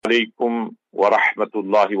alaikum wa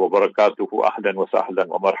rahmatullahi wa barakatuhu. Ahlan wa sahlan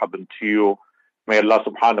wa marhaban to you. May Allah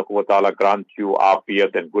subhanahu wa ta'ala grant you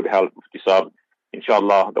afiyat and good health, Mufti Sahib.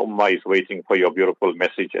 Inshallah, the Ummah is waiting for your beautiful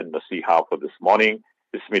message and Naseeha for this morning.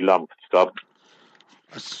 Bismillah, Mufti Sahib.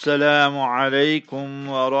 Assalamu alaikum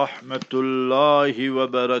wa rahmatullahi wa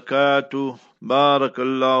barakatuh.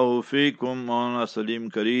 Barakallahu feekum on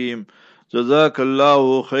Saliem Kariem.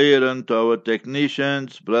 Jazakallahu khairan to our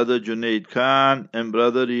technicians, Brother Junaid Khan and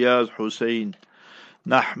Brother Riyaz Hussain.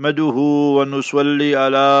 Nahmaduhu wa nusalli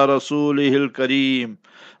ala rasulihil kareem.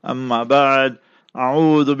 Amma ba'd.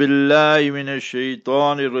 أعوذ بالله من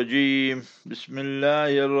الشيطان الرجيم. بسم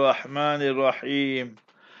الله الرحمن الرحيم.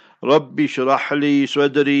 رب اشرح لي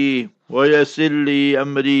صدري ويسر لي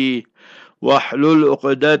أمري واحلل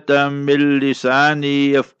عقدة من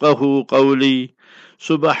لساني يفقه قولي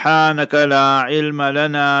سبحانك لا علم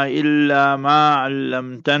لنا إلا ما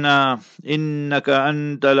علمتنا إنك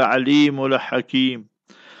أنت العليم الحكيم.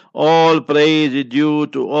 All praise is due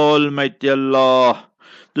to Almighty Allah,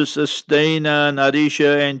 the sustainer,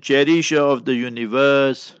 nourisher and cherisher of the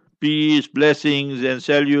universe. Peace, blessings and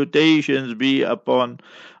salutations be upon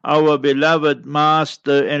our beloved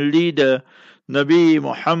master and leader, Nabi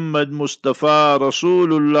Muhammad Mustafa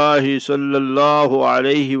Rasulullah sallallahu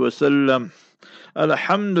alayhi wasallam.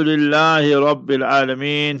 Alhamdulillahi Rabbil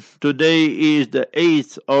Alameen. Today is the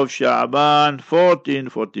 8th of Sha'ban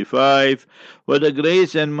 1445. With the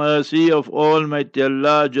grace and mercy of Almighty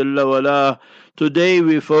Allah Jalla wala, today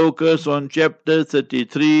we focus on chapter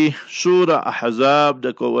 33, Surah Ahzab,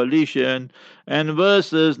 the coalition, and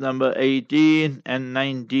verses number 18 and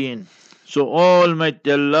 19. So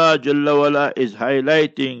Almighty Allah Jalla wala is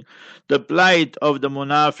highlighting the plight of the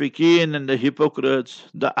munafiqeen and the hypocrites.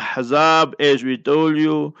 The Ahzab, as we told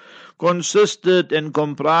you, consisted and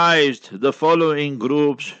comprised the following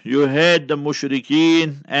groups. You had the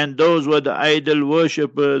mushrikeen, and those were the idol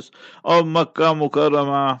worshippers of Makkah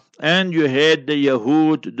Mukarramah, and you had the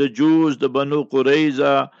Yahud, the Jews, the Banu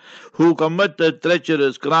Qurayza, who committed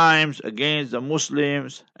treacherous crimes against the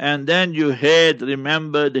Muslims, and then you had,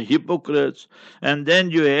 remember, the hypocrites, and then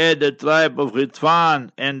you had the tribe of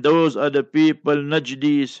Ghitfan, and those are the people,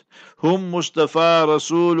 Najdis, whom Mustafa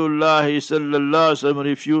Rasulullah sallallahu alaihi wasallam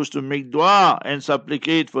refused to make dua and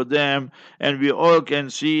supplicate for them, and we all can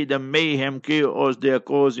see the mayhem, chaos they are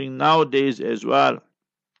causing nowadays as well.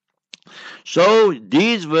 So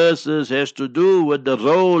these verses has to do with the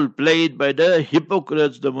role played by the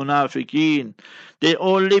hypocrites, the munafiqeen. They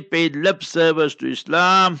only paid lip service to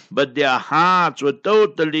Islam, but their hearts were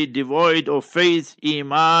totally devoid of faith,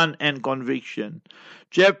 iman and conviction.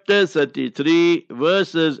 Chapter 33,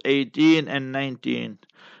 verses 18 and 19.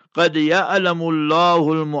 قَدْ يَعْلَمُ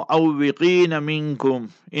اللَّهُ الْمُعَوِّقِينَ مِنْكُمْ.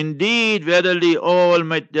 Indeed, verily,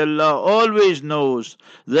 Almighty Allah always knows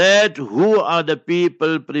that who are the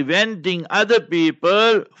people preventing other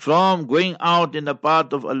people from going out in the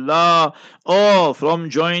path of Allah or from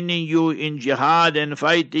joining you in jihad and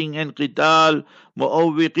fighting and qital.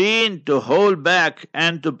 Mu'awwiqeen, to hold back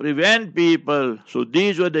and to prevent people. So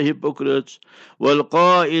these were the hypocrites.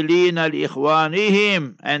 وَالْقَائِلِينَ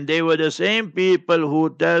لِإِخْوَانِهِمْ, and they were the same people who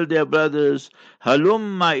tell their brothers,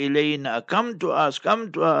 Halumma ilayna, come to us,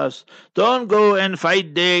 come to us. Don't go and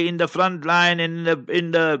fight there in the front line and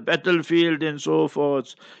in the battlefield and so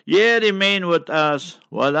forth. Ye remain with us.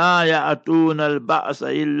 وَلَا يَأْتُونَ الْبَأْسَ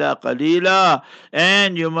إِلَّا قَلِيلًا,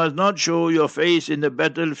 and you must not show your face in the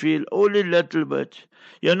battlefield only little bit.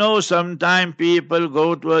 You know, sometimes people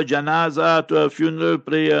go to a janaza, to a funeral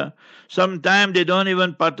prayer. Sometimes they don't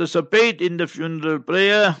even participate in the funeral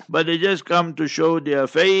prayer, but they just come to show their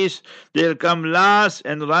face. They'll come last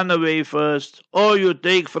and run away first. Or you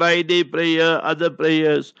take Friday prayer, other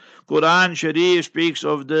prayers. Quran Sharif speaks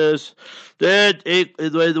of this, that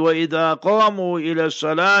وَإِذَا قَامُوا إِلَى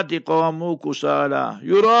الصَّلَاةِ قَامُوا كُسَالَى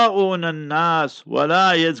يُرَاءُونَ النَّاسَ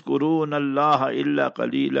وَلَا يَذْكُرُونَ اللَّهَ إِلَّا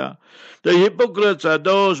قَلِيلًا. The hypocrites are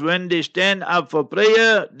those, when they stand up for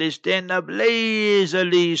prayer, they stand up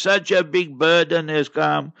lazily. Such a big burden has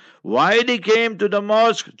come. Why they came to the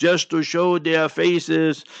mosque? Just to show their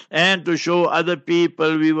faces and to show other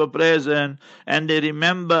people we were present. And they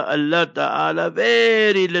remember Allah Ta'ala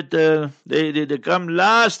very little. They come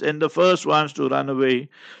last and the first ones to run away.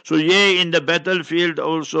 So in the battlefield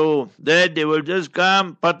also, that they will just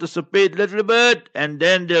come, participate little bit, and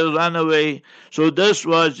then they'll run away. So this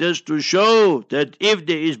was just to show that if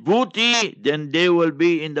there is booty, then they will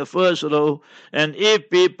be in the first row. And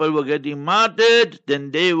if people were getting martyred,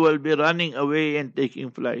 then they will be running away and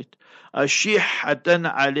taking flight.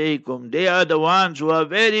 Ashihatan alaykum. They are the ones who are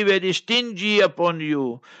very, very stingy upon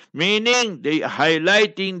you. Meaning, they are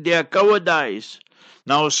highlighting their cowardice.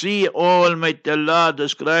 Now see, Almighty Allah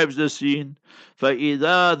describes the scene.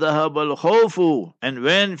 فَإِذَا ذَهَبَ الْخَوْفُ, and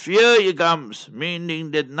when fear comes, meaning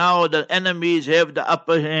that now the enemies have the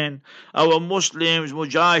upper hand, our Muslims,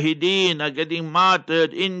 mujahideen, are getting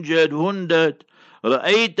martyred, injured, wounded.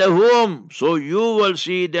 رَأَيْتَهُمْ, so you will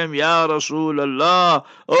see them, Ya Rasulullah,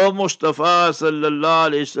 O Mustafa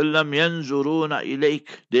sallallahu alayhi wasallam, يَنْزُرُونَ إِلَيْكَ,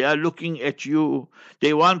 they are looking at you,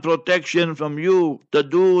 they want protection from you.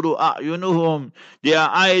 تَدُورُ أَعْيُنُهُمْ, their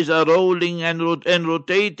eyes are rolling and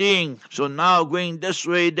rotating, so now going this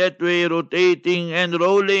way, that way, rotating and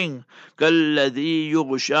rolling. كَالَّذِي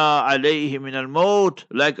يُغْشَى عَلَيْهِ مِنَ الْمَوْتِ,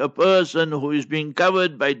 like a person who is being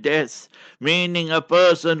covered by death, meaning a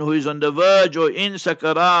person who is on the verge or in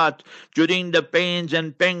sakarat, during the pains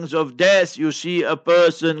and pangs of death. You see a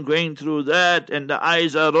person going through that and the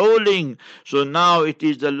eyes are rolling. So now it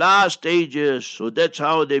is the last stages. So that's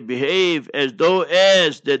how they behave, as though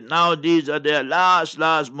as that now these are their last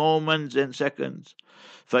moments and seconds.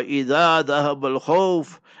 فَإِذَا ذَهَبَ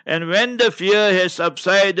الْخَوْفُ, and when the fear has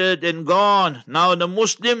subsided and gone, now the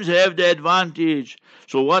Muslims have the advantage.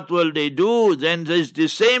 So what will they do? Then there's the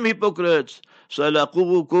same hypocrites.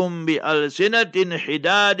 سَلَقُوكُمْ بِأَلْسِنَةٍ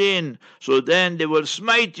حِدَادٍ, so then they will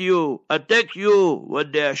smite you, attack you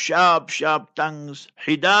with their sharp tongues.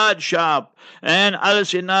 Hidad, sharp, and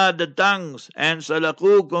al-sinat, the tongues, and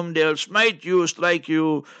salakukum, they'll smite you, strike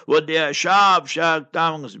you with their sharp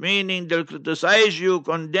tongues, meaning they'll criticize you,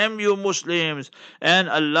 condemn you Muslims, and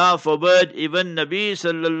Allah forbid, even Nabi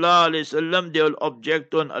sallallahu alayhi wasallam, they will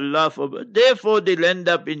object on, Allah forbid. Therefore they'll end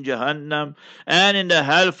up in Jahannam and in the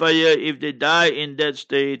hellfire if they die in that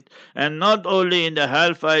state. And not only in the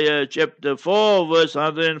hellfire, chapter 4 verse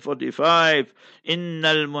 145,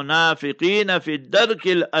 Innal munafiqina fi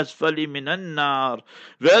darkil asfali minan nar,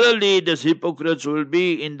 verily the hypocrites will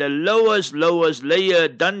be in the lowest layer,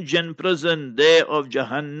 dungeon, prison there of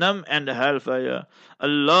Jahannam and the hellfire.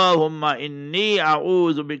 Allahumma inni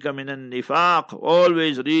a'udhu bika minan nifaq,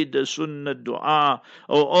 always read the sunnah dua.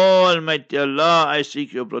 O Almighty Allah, I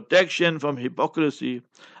seek your protection from hypocrisy.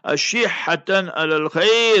 Ashihatan alal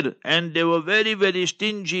khair, and they were very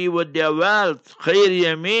stingy with their wealth.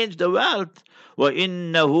 Khairiyya means the wealth.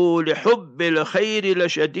 وَإِنَّهُ لِحُبِّ الْخَيْرِ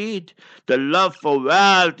لَشَدِيدٌ, the love for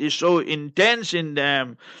wealth is so intense in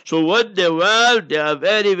them. So with their wealth, they are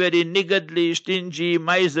very niggardly, stingy,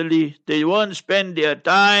 miserly. They won't spend their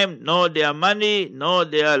time, nor their money, nor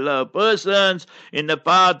their persons in the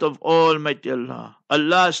path of Almighty Allah.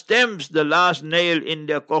 Allah stamps the last nail in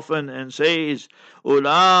their coffin and says,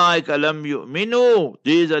 Ulaika lam yu'minu,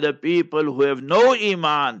 these are the people who have no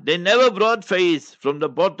iman. They never brought faith from the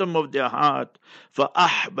bottom of their heart.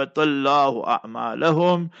 فَأَحْبَطَ اللَّهُ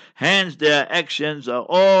أَعْمَالَهُمْ, hence their actions are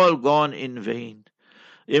all gone in vain.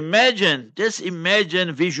 Imagine,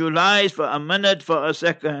 visualize for a minute, for a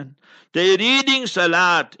second. They're reading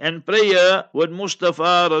salat and prayer with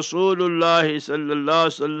Mustafa Rasulullah sallallahu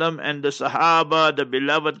alaihi wasallam and the Sahaba, the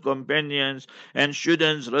beloved companions and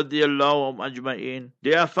students radiyallahu ajma'in.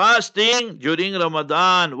 They are fasting during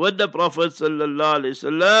Ramadan with the Prophet sallallahu alaihi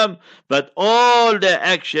wasallam, but all their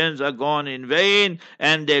actions are gone in vain,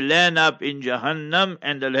 and they land up in Jahannam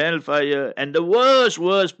and the hellfire, and the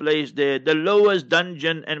worst place there, the lowest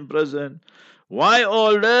dungeon and prison. Why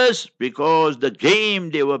all this? Because the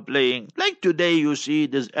game they were playing. Like today you see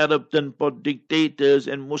these Arab pot dictators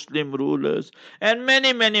and Muslim rulers and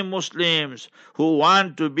many Muslims who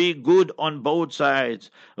want to be good on both sides.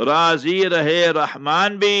 Razi rahe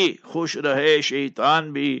Rahman bhi, khush rahe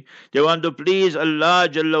Shaitan bhi. They want to please Allah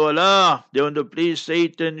Jalla wala. They want to please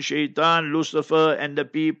Satan, Shaitan, Lucifer and the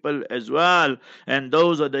people as well. And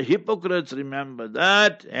those are the hypocrites, remember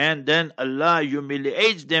that. And then Allah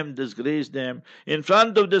humiliates them, disgraces them in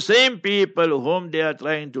front of the same people whom they are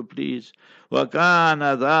trying to please. وَكَانَ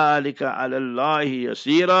ذَلِكَ عَلَى اللَّهِ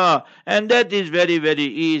يَسِيرًا, and that is very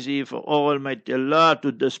easy for Almighty Allah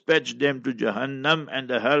to dispatch them to Jahannam and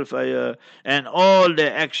the hellfire, and all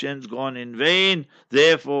their actions gone in vain.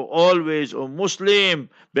 Therefore always, O Muslim,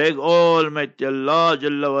 beg Almighty Allah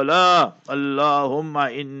Jalla wala,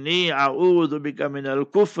 Allahumma inni a'udhu bika min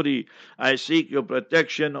al-kufri, I seek your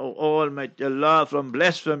protection, O Almighty Allah, from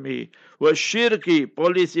blasphemy, wa shirki,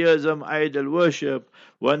 polytheism, idol worship,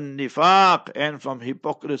 one nifaq, and from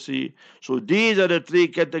hypocrisy. So these are the three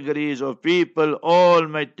categories of people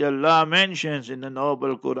Almighty Allah mentions in the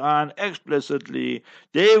noble Quran explicitly.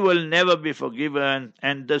 They will never be forgiven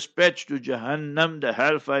and dispatched to Jahannam, the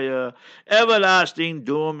hellfire, everlasting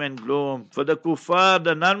doom and gloom. For the kuffar,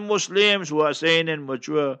 the non-Muslims who are sane and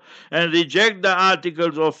mature and reject the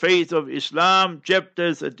articles of faith of Islam,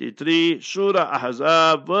 chapter 33, Surah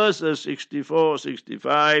Ahzab, verses 64,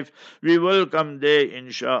 65. We will come there,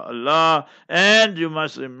 inshallah. And you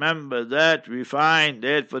must remember that we find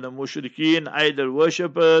that for the mushrikeen, idol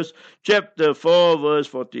worshippers, chapter 4, verse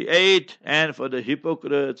 48, and for the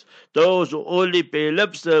hypocrites, those who only pay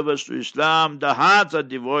lip service to Islam, the hearts are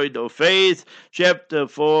devoid of faith, chapter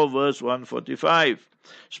 4, verse 145.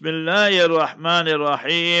 Bismillahir Rahmanir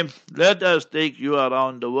Rahim. Let us take you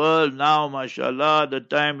around the world now, mashallah. The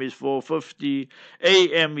time is 4:50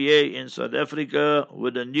 a.m. here in South Africa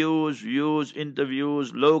with the news, views,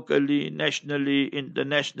 interviews locally, nationally,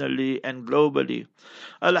 internationally, and globally.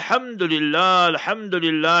 Alhamdulillah,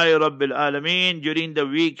 Alhamdulillah, Rabbil Alameen. During the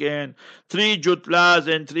weekend, 3 Jutlas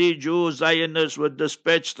and 3 Jews, Zionists, were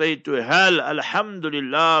dispatched straight to hell.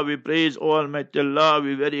 Alhamdulillah, we praise Almighty Allah.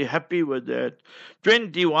 We're very happy with that.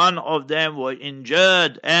 21 of them were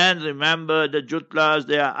injured, and remember the Jutlas,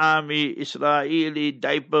 their army, Israeli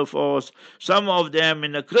diaper force, some of them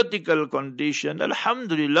in a critical condition.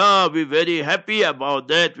 Alhamdulillah, we're very happy about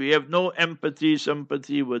that. We have no empathy,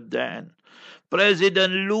 sympathy with that.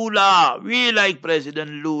 President Lula, we like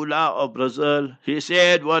President Lula of Brazil. He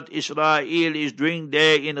said what Israel is doing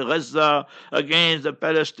there in Gaza against the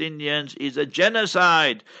Palestinians is a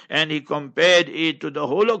genocide, and he compared it to the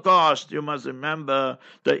Holocaust. You must remember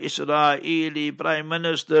the Israeli Prime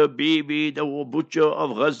Minister Bibi, the butcher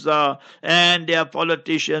of Gaza, and their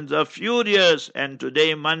politicians are furious, and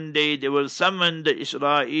today, Monday, they will summon the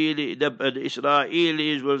Israelis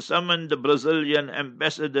will summon the Brazilian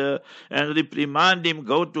ambassador and remind him,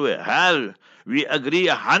 go to hell. We agree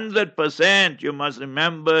 100%. You must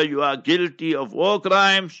remember you are guilty of war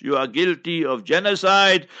crimes, you are guilty of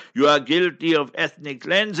genocide, you are guilty of ethnic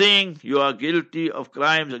cleansing, you are guilty of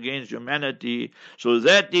crimes against humanity. So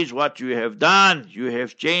that is what you have done. You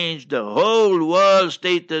have changed the whole world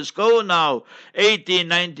status quo now.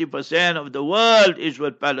 80-90% of the world is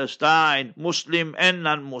with Palestine, Muslim and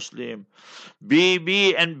non-Muslim.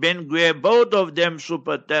 Bibi and Ben Gvir, both of them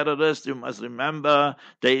super terrorists, you must remember.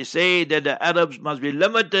 They say that the Arabs must be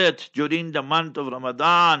limited during the month of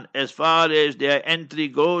Ramadan as far as their entry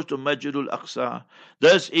goes to Masjidul Aqsa.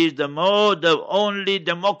 This is the only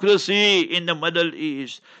democracy in the Middle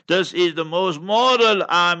East. This is the most moral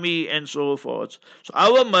army and so forth. So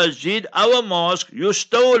our masjid, our mosque, you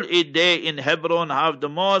stole it there in Hebron, half the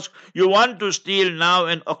mosque. You want to steal now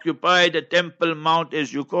and occupy the Temple Mount,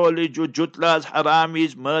 as you call it, you jutlas,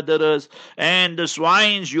 haramis, murderers, and the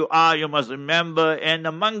swines you are, you must remember, and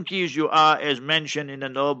the monkeys you are, as mentioned in the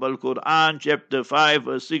Noble Quran, chapter 5,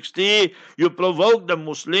 verse 60. You provoked the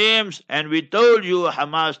Muslims, and we told you,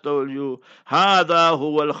 Hamas told you, Hada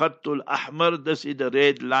huwa al-khattul ahmar, this is the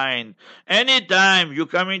red line. Anytime you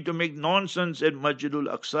coming to make nonsense at Masjidul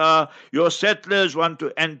Aqsa, your settlers want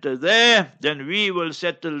to enter there, then we will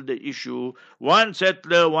settle the issue. One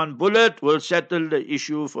settler, one bullet will settle the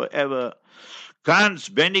issue forever.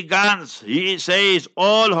 Benny Gantz, he says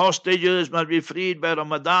all hostages must be freed by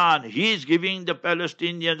Ramadan. He is giving the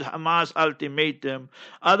Palestinians Hamas ultimatum.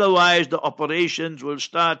 Otherwise, the operations will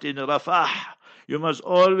start in Rafah. You must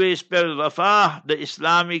always spell Rafah the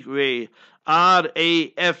Islamic way.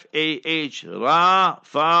 R-A-F-A-H.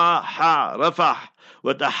 Rafah. Rafah.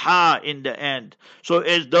 With a ha in the end. So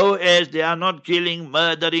as though as they are not killing,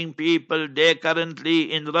 murdering people there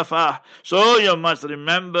currently in Rafah. So you must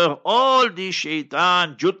remember all these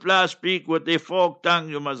shaitan, Jutla speak with a forked tongue.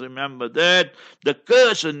 You must remember that. The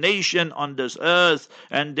cursed nation on this earth,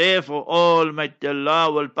 and therefore Almighty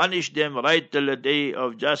Allah will punish them right till the day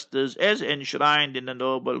of justice, as enshrined in the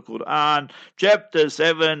Noble Quran, chapter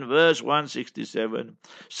 7, verse 167.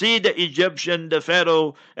 See the Egyptian, the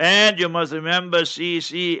Pharaoh, and you must remember, see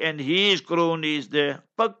and his cronies there.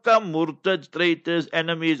 Pakka murtad, traitors,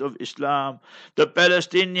 enemies of Islam. The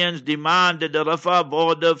Palestinians demand that the Rafah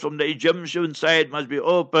border from the Egyptian side must be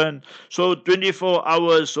open, so 24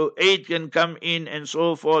 hours, so 8 can come in and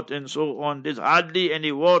so forth and so on. There's hardly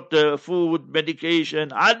any water, food,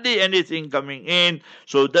 medication, hardly anything coming in.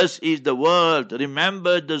 So this is the world.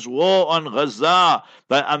 Remember this war on Gaza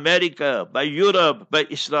by America, by Europe, by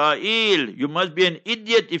Israel. You must be an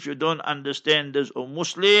idiot if you don't understand this. A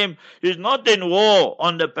Muslim is not in war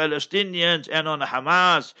on the Palestinians and on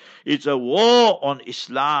Hamas. It's a war on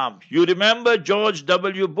Islam. You remember George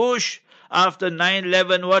W. Bush after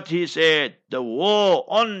 9/11, what he said? The war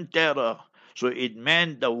on terror. So it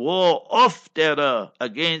meant the war of terror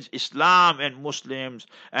against Islam and Muslims,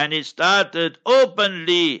 and it started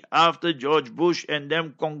openly after George Bush and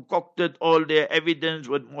them concocted all their evidence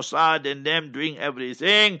with Mossad and them doing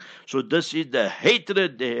everything. So this is the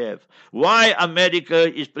hatred they have. Why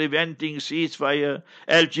America is preventing ceasefire?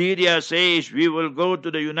 Algeria says we will go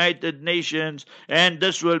to the United Nations and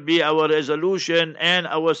this will be our resolution and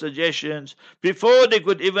our suggestions. Before they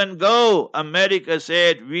could even go, America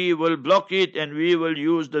said we will block it and we will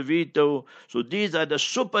use the veto. So these are the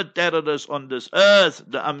super terrorists on this earth,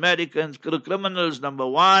 the Americans, criminals number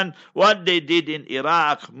one. What they did in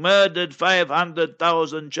Iraq, murdered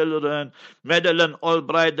 500,000 children. Madeleine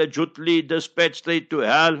Albright, the Jutli, dispatched straight to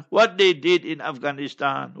hell. What they did in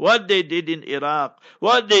Afghanistan, what they did in Iraq,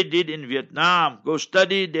 what they did in Vietnam. Go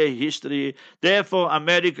study their history. Therefore,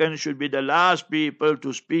 Americans should be the last people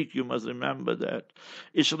to speak. You must remember that.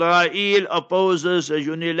 Israel opposes a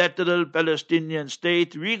unilateral Palestinian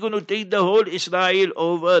state. We're going to take the whole Israel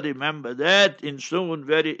over. Remember that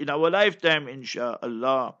in our lifetime,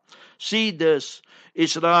 inshallah. See this.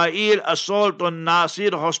 Israel assault on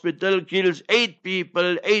Nasir Hospital kills 8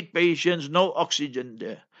 people, 8 patients, no oxygen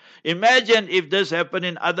there. Imagine if this happened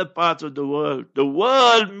in other parts of the world. The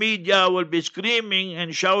world media will be screaming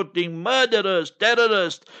and shouting, murderers,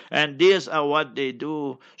 terrorists, and these are what they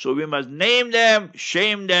do. So we must name them,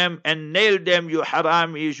 shame them, and nail them, you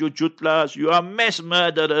haramis, you jutlas, you are mass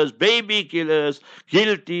murderers, baby killers,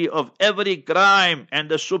 guilty of every crime, and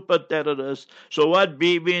the super terrorists. So what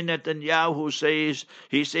Bibi Netanyahu says,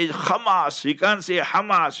 he says Hamas, he can't say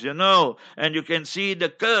Hamas, and you can see the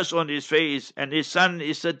curse on his face, and his son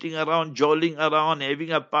is sitting around, jolling around,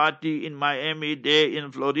 having a party in Miami, there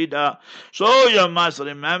in Florida. So you must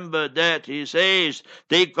remember that he says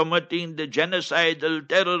they committing the genocidal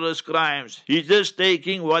terrorist crimes. He's just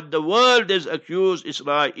taking what the world has accused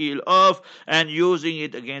Israel of and using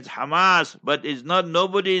it against Hamas. But it's not,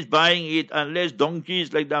 nobody is buying it unless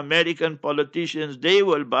donkeys like the American politicians, they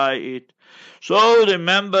will buy it. So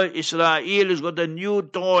remember, Israel has got a new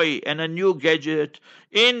toy and a new gadget.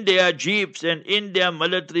 In their jeeps and in their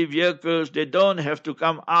military vehicles, they don't have to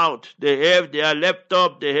come out. They have their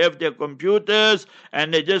laptop, they have their computers,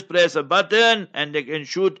 and they just press a button and they can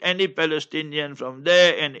shoot any Palestinian from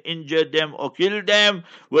there and injure them or kill them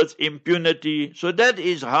with impunity. So that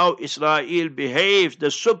is how Israel behaves,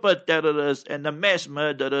 the super terrorists and the mass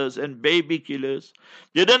murderers and baby killers.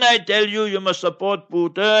 Didn't I tell you you must support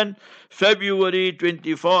Putin? February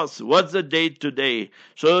 24th. What's the date today?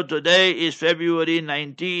 So today is February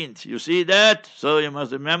 19th. You see that? So you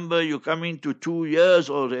must remember you're coming to 2 years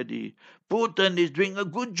already. Putin is doing a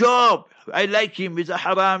good job. I like him. He's a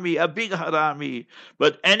harami, a big harami.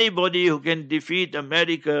 But anybody who can defeat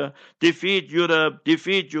America, defeat Europe,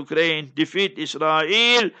 defeat Ukraine, defeat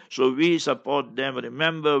Israel, so we support them.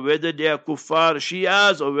 Remember, whether they are kuffar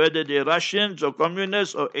Shias or whether they're Russians or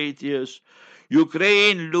communists or atheists.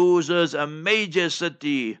 Ukraine loses a major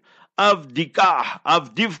city, Avdivka.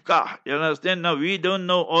 You understand? Now, we don't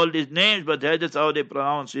know all these names, but that is how they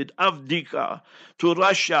pronounce it, Avdivka, to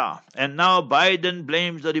Russia. And now Biden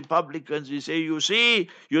blames the Republicans. He say, you see,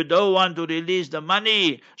 you don't want to release the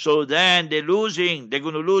money, so then they're losing. They're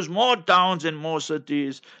going to lose more towns and more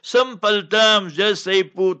cities. Simple terms, just say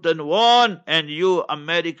Putin won, and you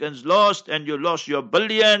Americans lost, and you lost your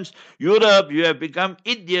billions. Europe, you have become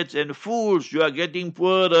idiots and fools. You are getting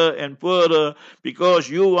poorer and poorer because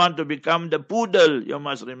you want to become the poodle, you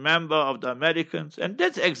must remember, of the Americans. And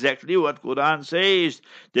that's exactly what Quran says.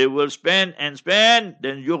 They will spend and spend,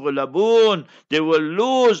 then yughlabun, they will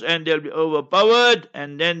lose and they'll be overpowered,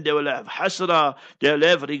 and then they will have hasra, they'll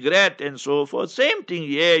have regret and so forth. Same thing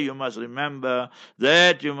here, you must remember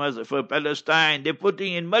that for Palestine, they're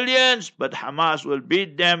putting in millions, but Hamas will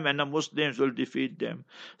beat them and the Muslims will defeat them.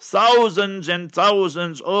 Thousands and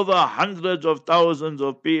thousands, over hundreds of thousands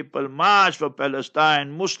of people march for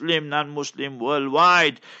Palestine, Muslim, non-Muslim,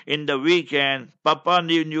 worldwide. In the weekend, Papua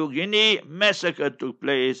New Guinea massacre took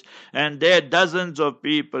place, and there dozens of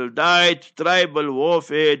people died. Tribal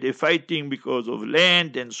warfare, they're fighting because of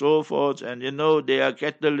land and so forth, and they are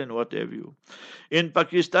cattle and what have you. In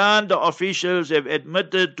Pakistan, the officials have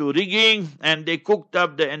admitted to rigging and they cooked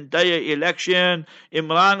up the entire election.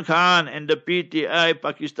 Imran Khan and the PTI,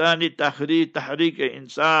 Pakistani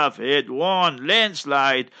Tahrik-e-Insaf, had won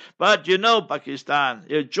landslide. But Pakistan,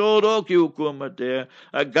 a choro ki hukumat hai,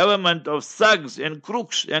 a government of thugs and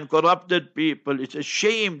crooks and corrupted people. It's a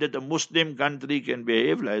shame that a Muslim country can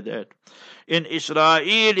behave like that. In Israel,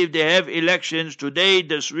 if they have elections today,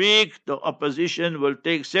 this week, the opposition will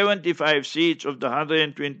take 75 seats of the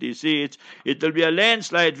 120 seats. It will be a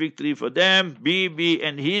landslide victory for them. Bibi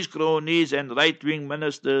and his cronies and right-wing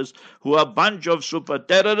ministers, who are a bunch of super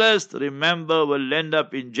terrorists, remember, will end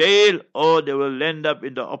up in jail or they will end up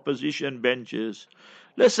in the opposition benches.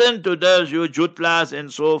 Listen to this, you jutlas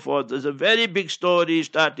and so forth. There's a very big story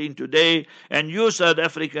starting today, and you South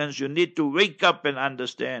Africans, you need to wake up and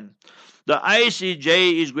understand. The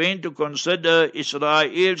ICJ is going to consider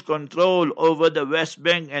Israel's control over the West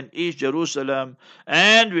Bank and East Jerusalem,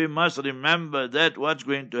 and we must remember that what's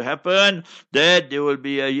going to happen, that there will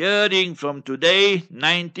be a hearing from today,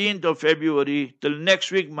 19th of February, till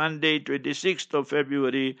next week, Monday, 26th of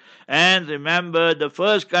February, and remember, the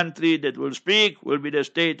first country that will speak will be the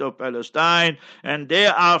state of Palestine, and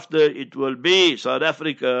thereafter it will be South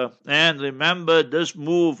Africa. And remember, this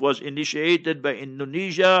move was initiated by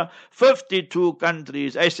Indonesia, 52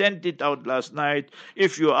 countries. I sent it out last night.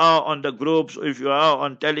 If you are on the groups, if you are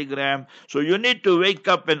on Telegram, so you need to wake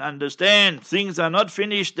up and understand things are not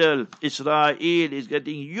finished still. Israel is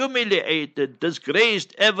getting humiliated,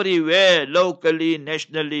 disgraced everywhere, locally,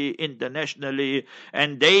 nationally, internationally,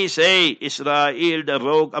 and they say Israel, the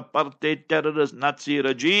rogue apartheid terrorist Nazi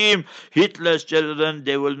regime, Hitler's children,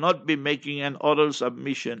 they will not be making an oral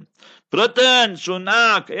submission. Britain,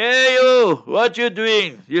 Sunak, hey you, what you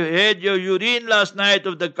doing? You had your urine last night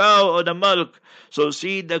of the cow or the milk. So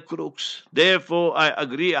see the crooks. Therefore, I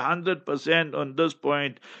agree 100% on this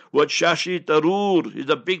point. What Shashi Tharoor is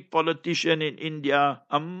a big politician in India,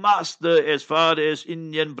 a master as far as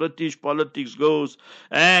Indian British politics goes,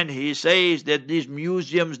 and he says that these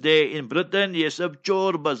museums there in Britain, ye sab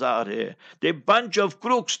chor bazaar hai. They bunch of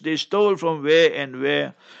crooks. They stole from where and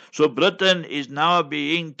where. So Britain is now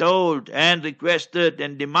being told and requested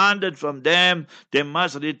and demanded from them, they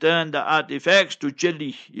must return the artifacts to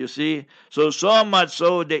Chile, you see. So much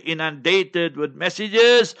so they're inundated with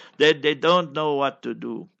messages that they don't know what to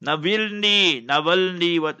do.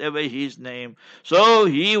 Navalny, whatever his name. So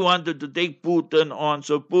he wanted to take Putin on,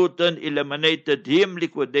 so Putin eliminated him,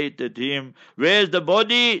 liquidated him. Where's the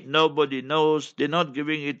body? Nobody knows. They're not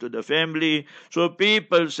giving it to the family. So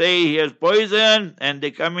people say he has poison, and they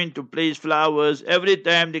come in to place flowers. Every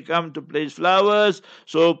time they come to place flowers,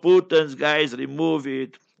 so Putin's guys remove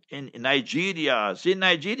it. In Nigeria, see,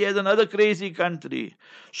 Nigeria is another crazy country.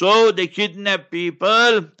 So they kidnap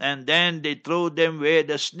people and then they throw them where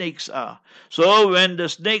the snakes are. So when the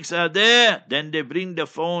snakes are there, then they bring the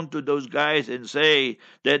phone to those guys and say,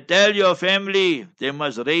 they tell your family they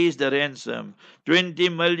must raise the ransom. 20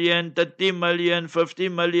 million, 30 million, 50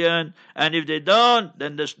 million, and if they don't,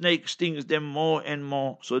 then the snake stings them more and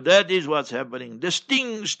more. So that is what's happening. The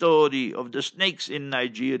sting story of the snakes in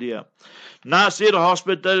Nigeria. Nasir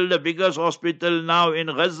Hospital, the biggest hospital now in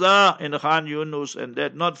Gaza, in Khan Yunus, and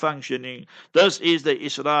that not functioning. This is the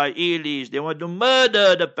Israelis. They want to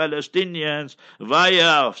murder the Palestinians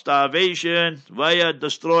via starvation, via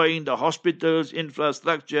destroying the hospitals,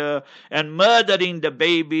 infrastructure, and murdering the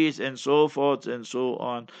babies, and so forth and so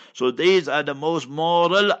on. So these are the most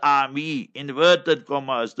moral army, inverted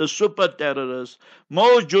commas, the super terrorists.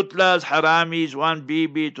 Most Jutlas, Haramis want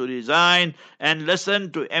Bibi to resign and listen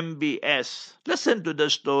to MBS. Listen to the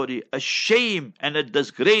story, a shame and a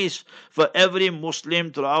disgrace for every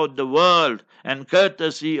Muslim throughout the world, and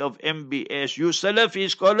courtesy of MBS. You Salafi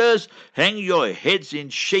scholars, hang your heads in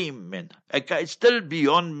shame, man. It's still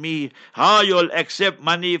beyond me how you'll accept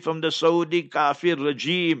money from the Saudi Kafir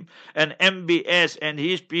regime and MBS and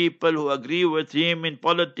his people who agree with him in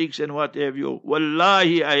politics and what have you.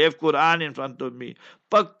 Wallahi, I have Quran in front of me.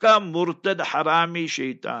 Pakka murtad harami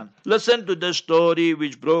shaitan. Listen to the story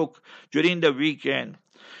which broke during the weekend.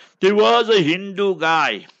 There was a Hindu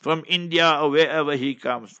guy from India or wherever he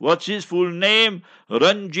comes. What's his full name?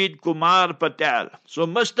 Ranjit Kumar Patel. So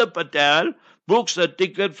Mr. Patel books a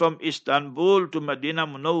ticket from Istanbul to Medina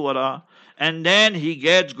Munawwara, and then he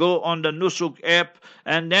go on the Nusuk app,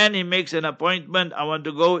 and then he makes an appointment. I want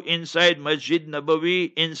to go inside Masjid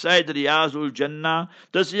Nabawi, inside Riyazul Jannah.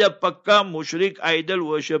 This is a Pakka Mushrik idol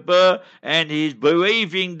worshipper, and he's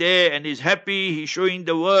waving there, and he's happy. He's showing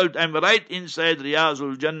the world, I'm right inside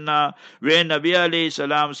Riyazul Jannah, where Nabi alayhi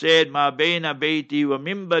salam said, Ma bayna bayti wa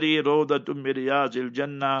mimbari rawdatum min Riyazil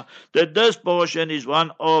Jannah, that this portion is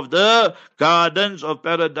one of the gardens of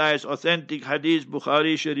paradise, authentic hadith,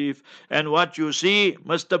 Bukhari Sharif. And what you see,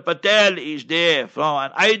 Mr. Patel is there from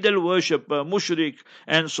an idol worshipper, mushrik,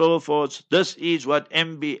 and so forth. This is what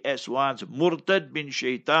MBS wants. Murtad bin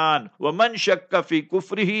shaitan. وَمَنْ شَكَّ فِي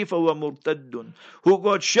كُفْرِهِ فَهُوَ مُرْتَدٌ. Who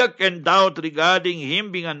got shak and doubt regarding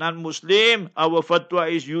him being a non-Muslim, our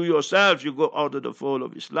fatwa is you yourself. You go out of the fold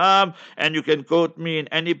of Islam, and you can quote me in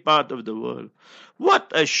any part of the world.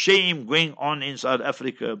 What a shame going on in South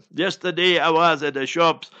Africa. Yesterday I was at the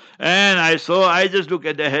shops and I just look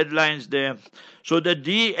at the headlines there. So the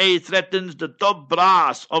DA threatens the top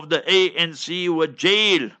brass of the ANC with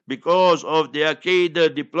jail because of their cadre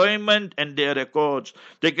deployment and their records.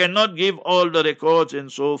 They cannot give all the records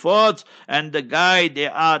and so forth. And the guy they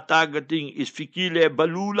are targeting is Fikile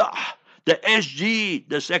Balula, the SG,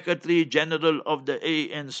 the Secretary General of the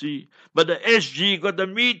ANC. But the SG got a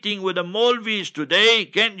meeting with the Molvis today.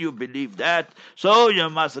 Can you believe that? So you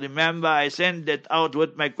must remember, I sent that out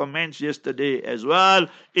with my comments yesterday as well.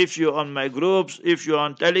 If you're on my groups, if you're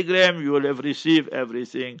on Telegram, you will have received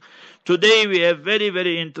everything. Today we have very,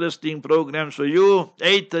 very interesting programs for you.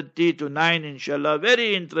 8:30 to 9, inshallah.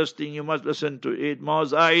 Very interesting. You must listen to it.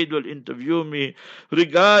 Mazaid will interview me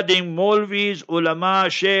regarding Molvis, ulama,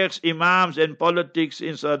 sheikhs, imams, and politics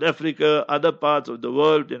in South Africa, other parts of the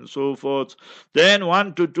world, and so forth. Then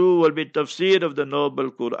 1 to 2 will be tafsir of the Noble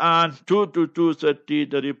Quran. 2 to 2:30,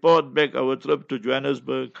 the report back our trip to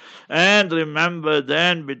Johannesburg. And remember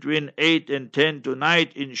then between 8 and 10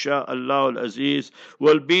 tonight, inshallah al-Aziz,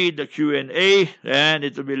 will be the Q&A, and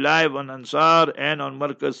it will be live on Ansar and on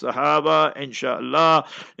Markaz Sahaba, inshallah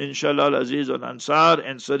al-Aziz on Ansar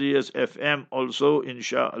and Sirius FM also,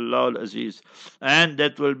 inshallah al-Aziz. And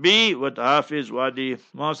that will be what Hafiz Wadi.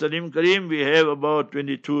 Saliem Kariem, we have about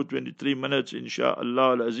 22, 23 minutes,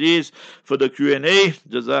 inshallah al-Aziz, for the Q&A.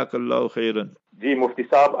 Jazakallah khairan. Ji Mufti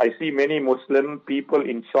Saab, I see many Muslim people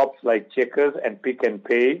in shops like Checkers and Pick and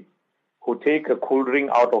Pay who take a cool drink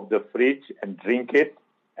out of the fridge and drink it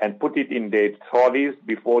and put it in their trolleys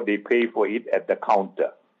before they pay for it at the counter.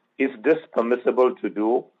 Is this permissible to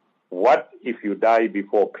do? What if you die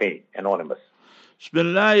before paying? Anonymous.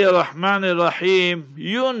 Bismillahir Rahmanir Rahim.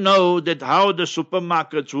 You know that how the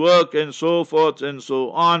supermarkets work and so forth and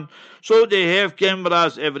so on. So they have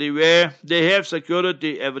cameras everywhere. They have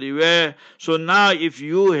security everywhere. So now if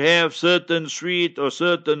you have certain sweet or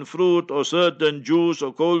certain fruit or certain juice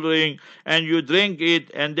or cold drink and you drink it,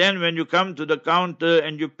 and then when you come to the counter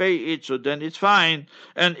and you pay it, so then it's fine.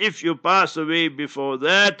 And if you pass away before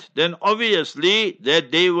that, then obviously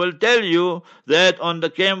that they will tell you that on the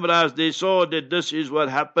cameras they saw that this is what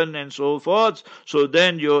happened and so forth. So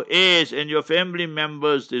then your heirs and your family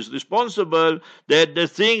members is responsible that the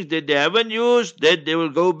things that they haven't used, that they will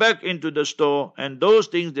go back into the store, and those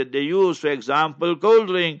things that they use, for example, cold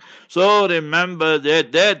drink. So remember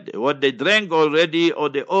that what they drank already or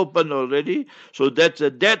they opened already, so that's a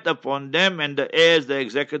debt upon them, and the heirs, the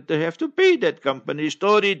executor, have to pay that company.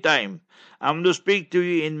 Story time. I'm to speak to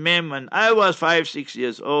you in Memon. I was 5-6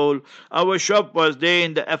 years old. Our shop was there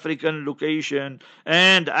in the African location,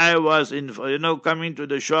 and I was coming to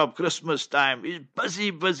the shop Christmas time. It's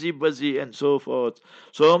busy, and so forth.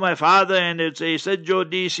 So my father and they'd say, Sajjo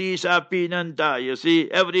DC sa pinanta. You see,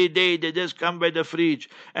 every day they just come by the fridge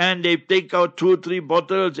and they take out 2-3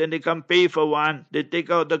 bottles and they come pay for one. They take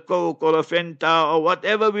out the Coke or a Fanta or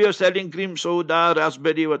whatever we are selling, cream soda,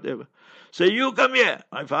 raspberry, whatever. So you come here.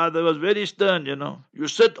 My father was very stern, You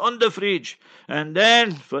sit on the fridge. And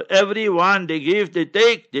then for every one they give, they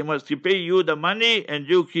take, they must pay you the money and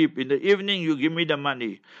you keep. In the evening, you give me the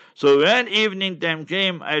money. So when evening time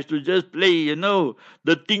came, I used to just play,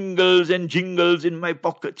 the tingles and jingles in my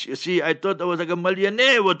pockets. You see, I thought I was like a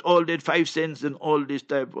millionaire with all that 5 cents and all these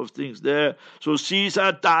type of things there. So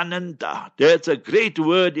sisa tananta. That's a great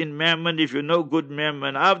word in Memon if you know good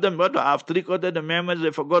Memon. Half 3/4 of the Memons,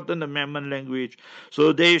 they've forgotten the Memon language.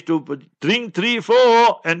 So they used to drink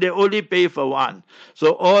 3-4 and they only pay for one.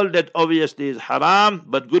 So all that obviously is haram,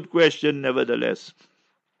 but good question nevertheless.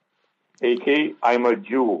 AK, I'm a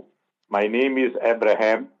Jew. My name is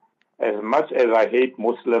Abraham. As much as I hate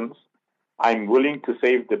Muslims, I'm willing to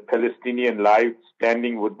save the Palestinian lives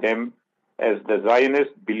standing with them as the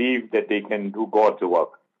Zionists believe that they can do God's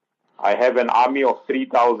work. I have an army of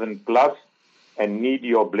 3,000 plus and need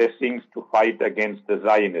your blessings to fight against the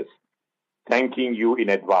Zionists. Thanking you in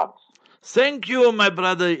advance. Thank you, my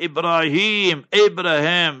brother Abraham.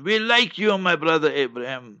 We like you, my brother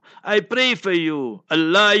Abraham. I pray for you.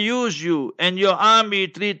 Allah use you and your army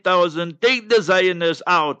 3,000. Take the Zionists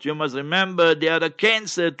out. You must remember they are a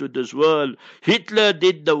cancer to this world. Hitler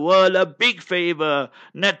did the world a big favor.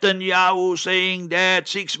 Netanyahu saying that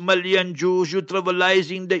 6 million Jews, you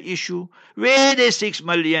trivializing the issue. Where the 6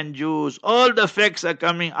 million Jews? All the facts are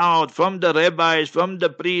coming out from the rabbis, from the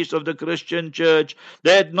priests of the Christian church,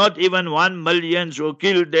 that not even 1 million were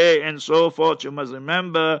killed there and so forth. You must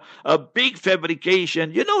remember, a big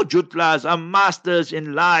fabrication. You know, Jutlas are masters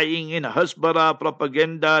in lying, in hasbara,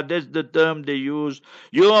 propaganda. That's the term they use.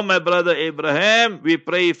 You, my brother Abraham, we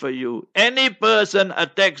pray for you. Any person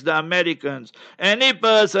attacks the Americans, any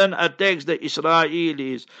person attacks the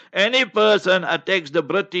Israelis, any person attacks the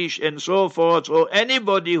British and so forth, or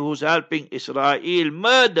anybody who's helping Israel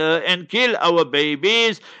murder and kill our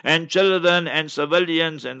babies and children and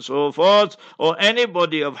civilians and so forth, or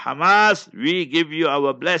anybody of Hamas, we give you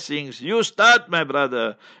our blessings. You start, my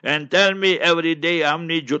brother, and tell me every day how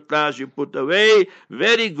many jutlas you put away.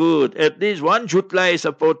 Very good. At least one jutla is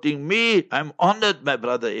supporting me. I'm honored, my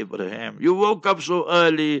brother Abraham. You woke up so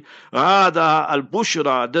early. Hada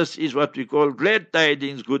al-bushra. This is what we call glad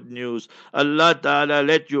tidings, good news. Allah Ta'ala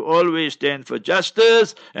let you always stand for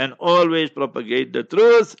justice and always propagate the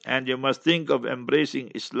truth. And you must think of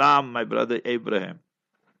embracing Islam, my brother Abraham.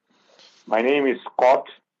 My name is Scott.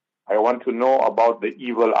 I want to know about the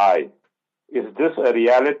evil eye. Is this a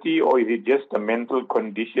reality or is it just a mental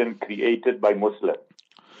condition created by Muslims?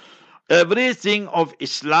 Everything of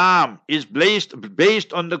Islam is based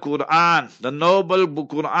on the Quran, the noble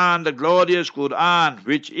Quran, the glorious Quran,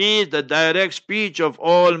 which is the direct speech of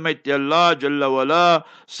Almighty Allah Jalla wala,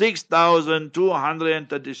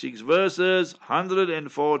 6,236 verses,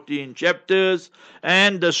 114 chapters,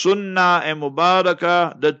 and the Sunnah and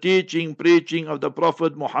Mubarakah, the teaching, preaching of the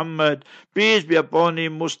Prophet Muhammad, peace be upon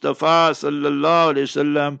him, Mustafa sallallahu alaihi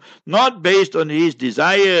wasallam, not based on his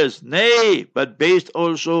desires, nay, but based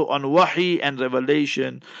also on wahi and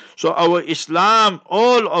revelation. So our Islam,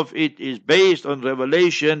 all of it is based on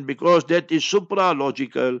revelation because that is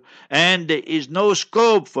supra-logical and there is no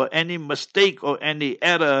scope for any mistake or any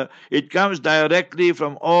error. It comes directly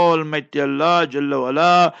from Almighty Allah Jalla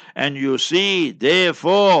wala, and you see,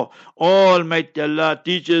 therefore, Almighty Allah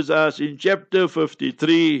teaches us in chapter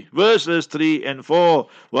 53, verses 3 and 4,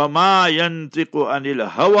 وَمَا يَنْتِقُ عَنِ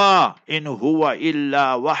الْهَوَىٰ إِنْ هُوَ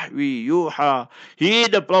إِلَّا وَحْوِي يُوحَىٰ. He,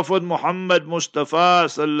 the Prophet Muhammad Mustafa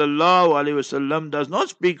sallallahu alaihi wasallam, does not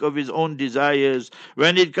speak of his own desires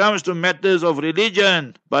when it comes to matters of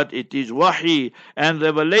religion, but it is wahi and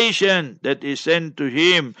revelation that is sent to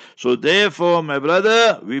him. So therefore, my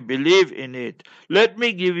brother, we believe in it. Let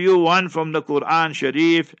me give you one from the Quran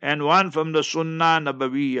Sharif and one from the Sunnah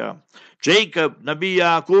Nabawiyah. Jacob, Nabi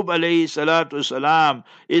Yaqub alayhi salatu salam,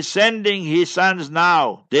 is sending his sons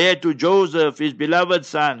now there to Joseph, his beloved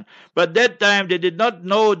son. But that time they did not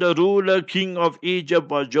know the ruler, king of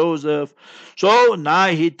Egypt was Joseph. So now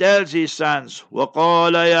he tells his sons,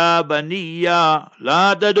 وَقَالَ يَا بَنِيَّ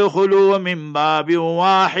لَا تَدْخُلُوا مِنْ بَابٍ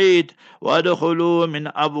وَاحِدٍ وَادْخُلُوا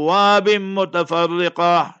مِنْ أَبْوَابٍ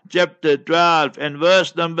مُتَفَرِّقَةٍ. Chapter 12 and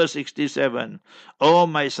verse number 67. O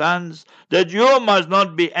my sons, that you must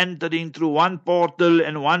not be entering through one portal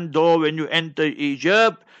and one door when you enter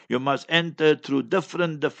Egypt. You must enter through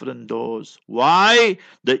different doors. Why?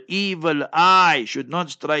 The evil eye should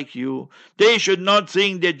not strike you. They should not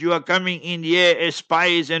think that you are coming in here as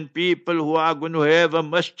spies and people who are going to have a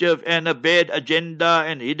mischief and a bad agenda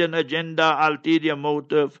and hidden agenda, ulterior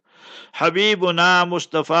motive. Habibuna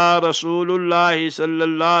Mustafa Rasulullah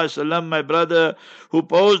sallallahu alaihi wasallam, my brother, who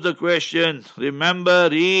posed the question, remember,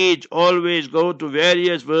 read, always go to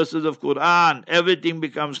various verses of Quran, everything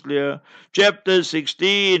becomes clear. Chapter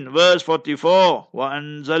 16, verse 44,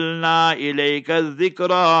 وَأَنزَلْنَا إِلَيْكَ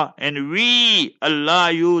الذِّكْرَ. And we,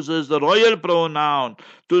 Allah uses the royal pronoun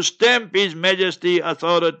to stamp His majesty,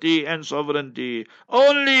 authority and sovereignty.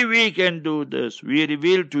 Only we can do this. We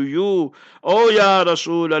reveal to you, O Ya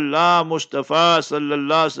Rasulullah Mustafa sallallahu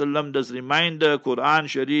alaihi wasallam, this reminder, Quran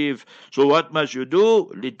Sharif. So what must you do?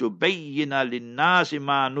 لِتُبَيِّنَ لِلنَّاسِ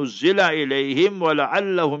مَا نُزِّلَ إِلَيْهِمْ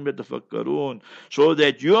وَلَعَلَّهُمْ يَتَفَكَّرُونَ. So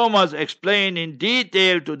that you must explain in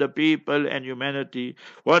detail to the people and humanity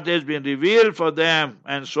what has been revealed for them,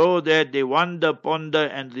 and so that they wonder, ponder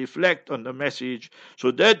and reflect on the message.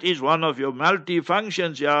 So that is one of your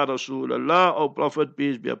multi-functions, Ya Rasulullah, O Prophet,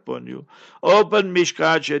 peace be upon you. Open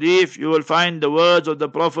Mishkat Sharif, you will find the words of the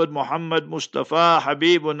Prophet Prophet Muhammad Mustafa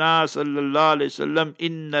Habibuna sallallahu alaihi wasallam,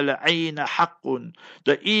 innal ayna haqqun.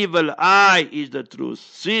 The evil eye is the truth.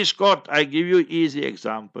 See, Scott, I give you easy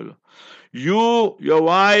example. You, your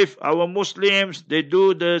wife, our Muslims, they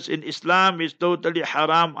do this. In Islam, it's totally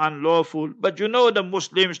haram, unlawful. But you know the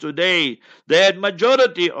Muslims today, the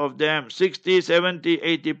majority of them, 60, 70,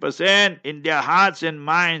 80%, in their hearts and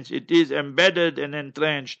minds, it is embedded and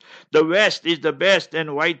entrenched. The West is the best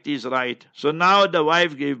and white is right. So now the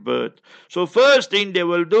wife gave birth. So first thing they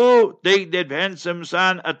will do, take that handsome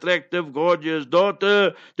son, attractive, gorgeous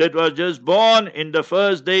daughter that was just born in the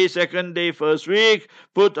first day, second day, first week,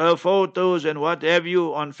 put her photos and what have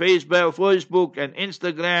you on Facebook and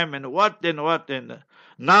Instagram and what. And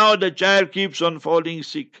now the child keeps on falling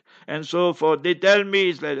sick and so forth. They tell me,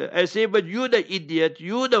 it's like that. I say, but you the idiot,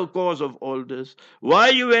 you the cause of all this. Why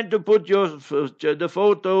you went to put the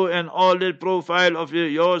photo and all the profile of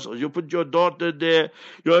yours? You put your daughter there,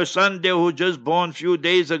 your son there who just born few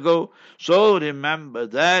days ago. So remember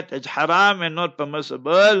that it's haram and not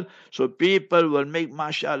permissible. So people will make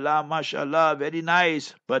mashallah, mashallah, very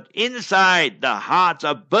nice. But inside the hearts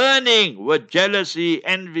are burning with jealousy,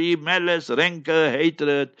 envy, malice, rancor,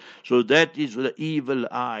 hatred. So that is the evil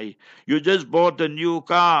eye. You just bought a new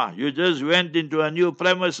car. You just went into a new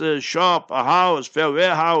premises, shop, a house, fair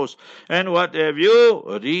warehouse, and what have you?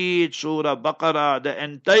 Read Surah Baqarah, the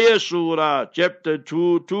entire Surah, chapter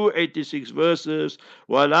 2, 286 verses.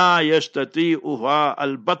 وَلَا يَسْتَطِيعُهَا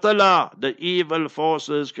الْبَطَلَ. The evil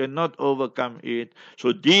forces cannot overcome it.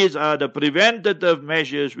 So these are the preventative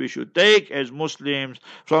measures we should take as Muslims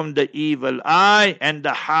from the evil eye and the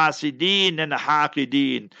hasideen and the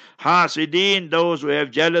haqideen. Hasideen, those who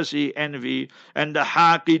have jealousy, envy, and the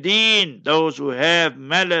haqideen, those who have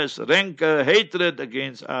malice, rancor, hatred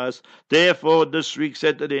against us. Therefore, this week,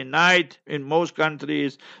 Saturday night, in most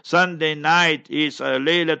countries, Sunday night is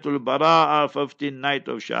Laylatul Bara'a, 15th night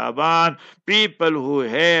of Sha'ban. People who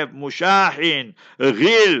have mushahin,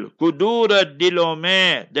 ghil, kudurat,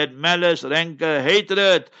 dilome, that malice, rancor,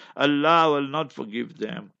 hatred, Allah will not forgive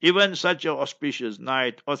them. Even such an auspicious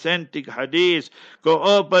night, authentic hadith, go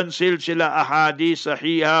open silsila ahadith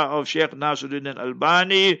sahiha of Sheikh Nasiruddin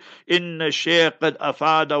Albani, inna Sheikh qad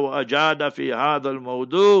afada wa ajada fi hadha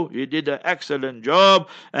al-mawdu. He did an excellent job,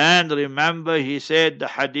 and remember he said the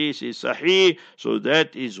hadith is sahih. So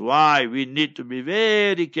that is why we need to be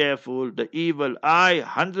very careful. The evil eye,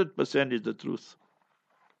 100% is the truth.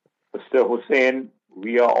 Mr. Hoosen,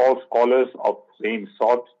 we are all scholars of same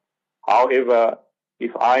sort. However,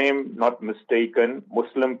 if I am not mistaken,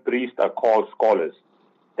 Muslim priests are called scholars.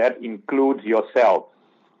 That includes yourself.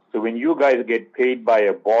 So when you guys get paid by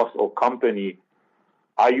a boss or company,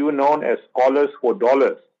 are you known as scholars for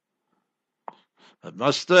dollars?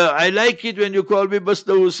 Master, I like it when you call me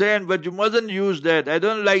Master Hoosen, but you mustn't use that. I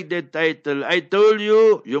don't like that title. I told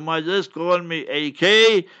you, you must just call me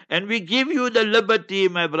AK, and we give you the liberty,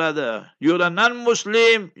 my brother. You're a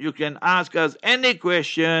non-Muslim, you can ask us any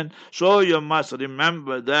question, so you must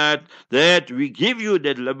remember that we give you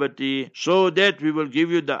that liberty, so that we will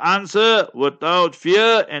give you the answer without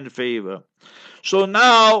fear and favor. So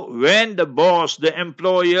now, when the boss, the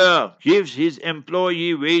employer, gives his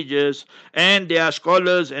employee wages, and they are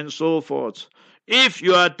scholars and so forth, if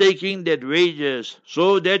you are taking that wages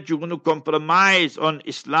so that you're going to compromise on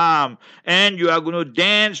Islam and you are going to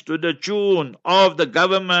dance to the tune of the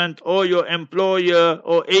government or your employer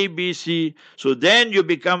or ABC, so then you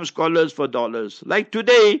become scholars for dollars. Like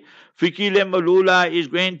today, Fikile Malula is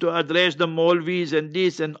going to address the Maulvis and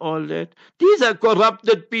this and all that. These are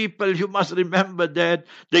corrupted people. You must remember that.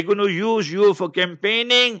 They're going to use you for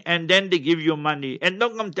campaigning and then they give you money. And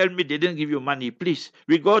don't come tell me they didn't give you money. Please.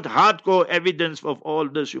 We got hardcore evidence of all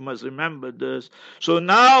this. You must remember this. So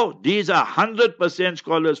now these are 100%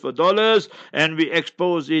 scholars for dollars and we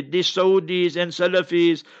expose it. These Saudis and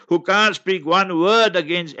Salafis who can't speak one word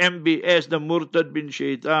against MBS, the Murtad bin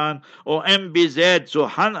Shaitan, or MBZ. So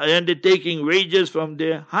and they're taking wages from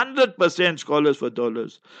there, 100% scholars for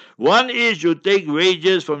dollars. One is you take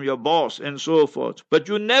wages from your boss and so forth, but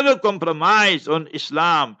you never compromise on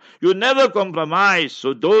Islam. You never compromise.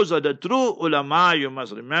 So those are the true ulama, you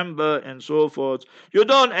must remember, and so forth. You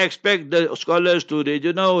don't expect the scholars to,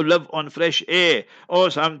 live on fresh air or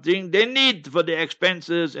something. They need for the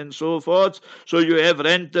expenses and so forth. So you have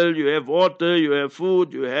rental, you have water, you have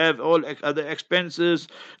food, you have all other expenses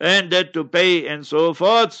and that to pay and so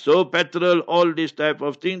forth. So no petrol, all this type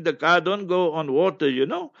of thing. The car don't go on water,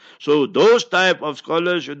 So those type of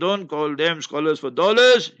scholars, you don't call them scholars for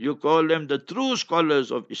dollars, you call them the true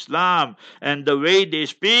scholars of Islam. And the way they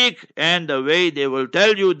speak and the way they will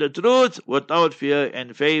tell you the truth without fear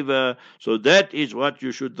and favor. So that is what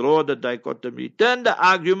you should draw the dichotomy. Turn the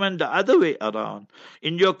argument the other way around.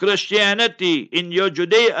 In your Christianity, in your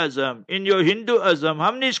Judaism, in your Hinduism,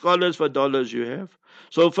 how many scholars for dollars you have?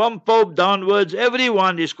 So from Pope downwards,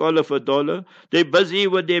 everyone is scholar for dollar. They're busy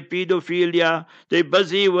with their pedophilia. They're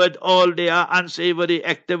busy with all their unsavory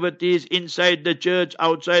activities inside the church,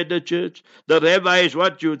 outside the church. The rabbis,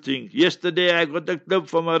 what you think? Yesterday I got a clip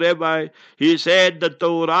from a rabbi. He said the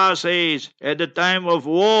Torah says, at the time of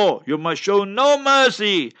war, you must show no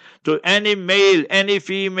mercy to any male, any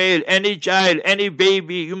female, any child, any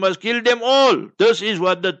baby. You must kill them all. This is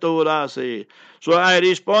what the Torah says. So I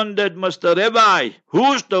responded, Master Rabbi,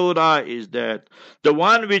 whose Torah is that? The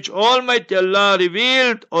one which Almighty Allah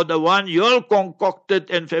revealed, or the one you all concocted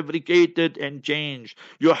and fabricated and changed?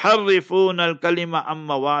 يُحَرِّفُونَ الْكَلِمَ عَمَّ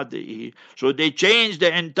مَوَاضِعِهِ. So they changed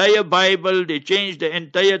the entire Bible, they changed the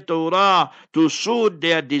entire Torah to suit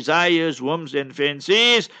their desires, whims and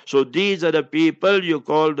fancies. So these are the people you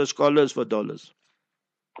call the scholars for dollars.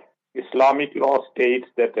 Islamic law states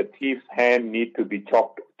that a thief's hand need to be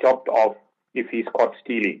chopped off if he's caught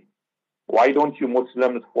stealing. Why don't you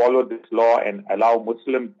Muslims follow this law and allow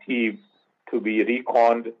Muslim thieves to be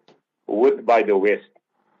reckoned with by the West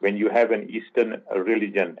when you have an Eastern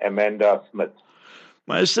religion? Amanda Smith.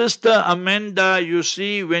 My sister Amanda, you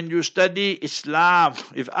see, when you study Islam,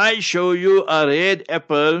 if I show you a red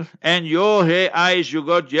apple and your eyes, you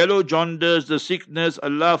got yellow jaundice, the sickness,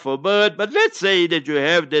 Allah forbid, but let's say that you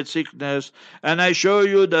have that sickness and I show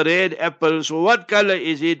you the red apple, so what color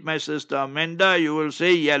is it, my sister Amanda? You will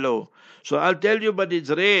say yellow. So I'll tell you, but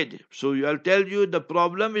it's red. So I'll tell you the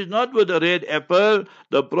problem is not with the red apple.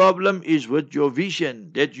 The problem is with your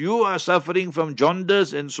vision, that you are suffering from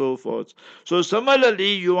jaundice and so forth. So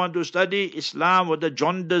similarly, you want to study Islam with a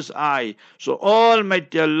jaundice eye. So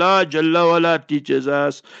Almighty Allah Jalla wala teaches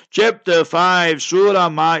us, chapter 5, Surah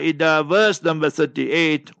Ma'idah, verse number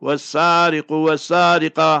 38, وَالسَّارِقُ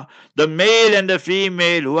وَالسَّارِقَةُ. The male and the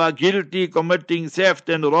female who are guilty committing theft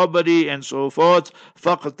and robbery and so forth,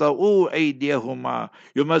 فَقْطَعُوا أَيْدِيَهُمَا.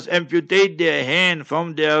 You must amputate their hand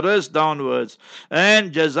from their wrist downwards.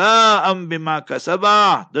 And جَزَاءً بِمَا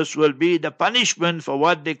كَسَبَا. This will be the punishment for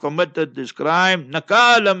what they committed, this crime.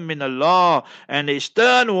 نَكَالًا مِنَ اللَّهِ. And a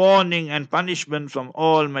stern warning and punishment from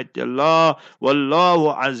Almighty Allah.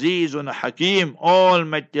 وَاللَّهُ عَزِيزٌ حَكِيمٌ.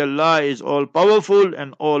 Almighty Allah is all powerful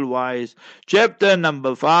and all wise. Chapter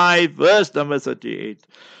number 5, verse number 38.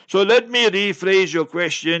 So let me rephrase your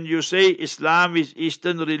question. You say Islam is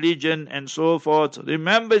Eastern religion and so forth.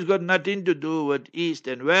 Remember, it's got nothing to do with East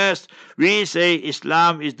and West. We say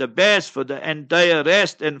Islam is the best for the entire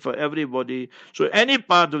rest and for everybody. So any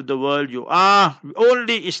part of the world you are,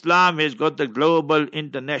 only Islam has got the global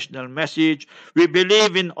international message. We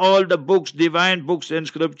believe in all the books, divine books and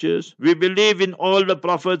scriptures. We believe in all the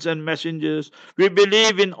prophets and messengers. We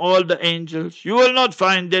believe in all the angels. You will not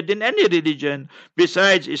find that in any religion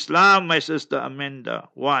besides Islam, my sister Amanda.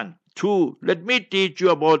 1. 2. Let me teach you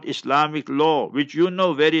about Islamic law, which you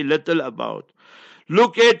know very little about.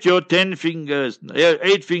 Look at your 10 fingers,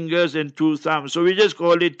 8 fingers and 2 thumbs. So we just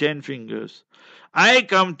call it 10 fingers. I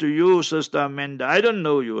come to you, Sister Amanda. I don't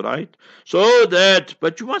know you, right?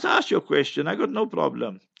 But you must ask your question. I got no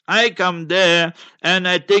problem. I come there and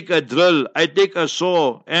I take a drill, I take a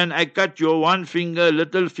saw and I cut your one finger,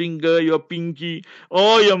 little finger, your pinky,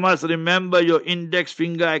 or you must remember your index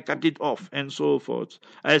finger, I cut it off and so forth.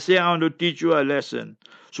 I say I want to teach you a lesson.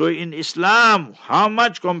 So in Islam, how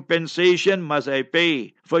much compensation must I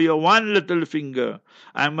pay for your one little finger?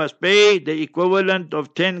 I must pay the equivalent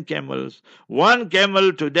of 10 camels. 1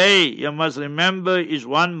 camel today, you must remember, is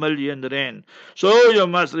 1 million rand. So you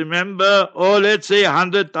must remember, let's say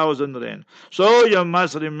 100,000 rand. So you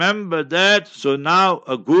must remember that. So now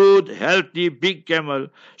a good, healthy, big camel.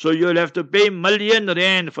 So you'll have to pay million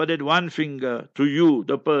rand for that one finger to you,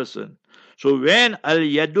 the person. So when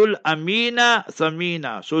al-yadul amina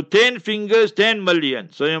thamina, so 10 fingers, 10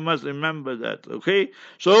 million. So you must remember that, okay?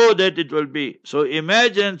 So that it will be. So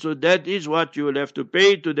imagine, so that is what you will have to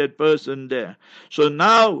pay to that person there. So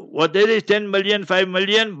now, what there is 10 million, 5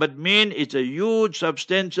 million, but mean it's a huge,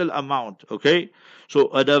 substantial amount, okay? So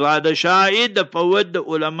the Shahid, the poet, the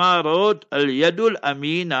ulama wrote, al-yadul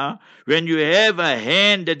amina, when you have a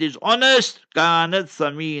hand that is honest, kanat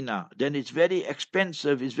thamina, then it's very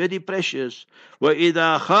expensive, it's very precious. Wa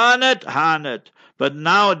idha khanat hanat. But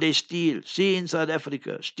now they steal. See in South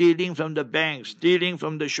Africa, stealing from the banks, stealing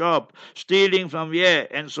from the shop, stealing from here,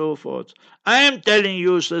 and so forth. I am telling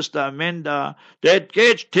you, Sister Amanda, that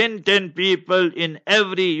catch 10 people in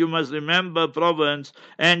every, you must remember, province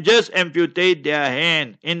and just amputate their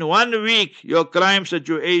hand. In 1 week, your crime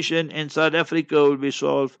situation in South Africa will be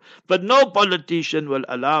solved. But no politician will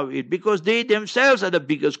allow it because they themselves are the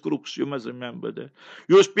biggest crooks. You must remember that.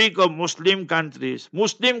 You speak of Muslim countries.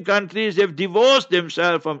 Muslim countries have divorced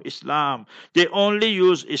themselves from Islam. They only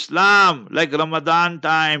use Islam like Ramadan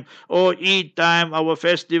time or Eid time, our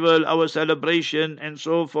festival, our celebration, and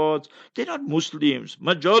so forth. They're not Muslims.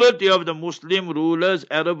 Majority of the Muslim rulers,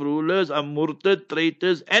 Arab rulers, are murtad,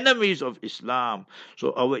 traitors, enemies of Islam.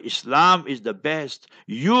 So our Islam is the best.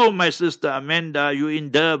 You, my sister Amanda, you in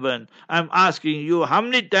Durban, I'm asking you, how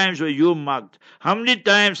many times were you mugged? How many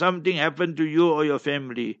times something happened to you or your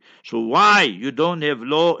family? So why you don't have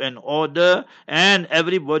law and order and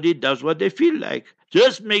everybody does what they feel like?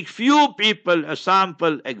 Just make few people a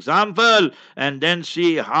sample example and then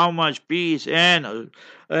see how much peace and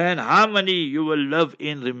harmony you will live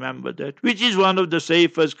in. Remember that. Which is one of the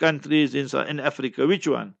safest countries in Africa? Which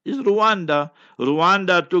one? Is Rwanda.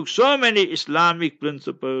 Rwanda took so many Islamic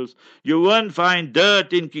principles. You won't find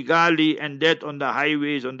dirt in Kigali and that on the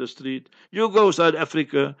highways, on the street. You go South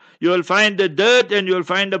Africa, you will find the dirt and you will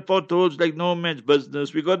find the potholes like no man's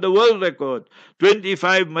business. We got the world record.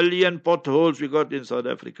 25 million potholes we got in South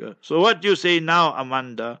Africa. So what you say now,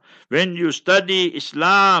 Amanda, when you study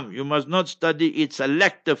Islam, you must not study it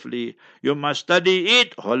selectively. You must study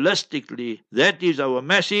it holistically. That is our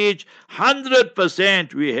message.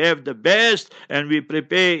 100% we have the best and we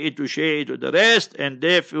prepare it to share it with the rest, and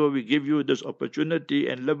therefore we give you this opportunity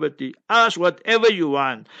and liberty. Ask whatever you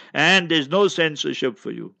want and there's no censorship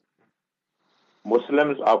for you.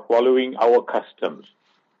 Muslims are following our customs.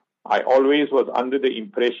 I always was under the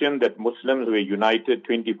impression that Muslims were united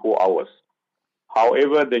 24 hours.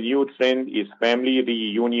 However, the new trend is family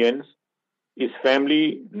reunions. Is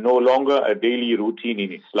family no longer a daily routine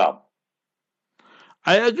in Islam?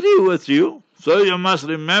 I agree with you. So you must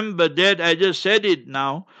remember that. I just said it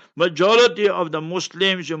now. Majority of the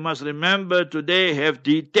Muslims, you must remember, today have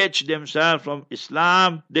detached themselves from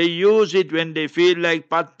Islam. They use it when they feel like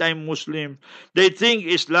part-time Muslims. They think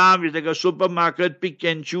Islam is like a supermarket, pick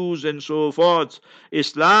and choose and so forth.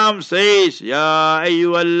 Islam says, Ya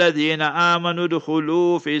ayyuhalladhina amanu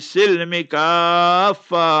dukhulu fi silmi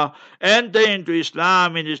kaffa. Enter into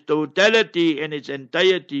Islam in its totality and its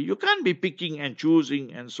entirety. You can't be picking and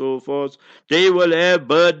choosing and so forth. They will have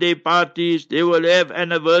birthday parties, they will have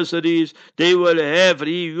anniversaries, they will have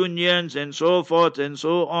reunions and so forth and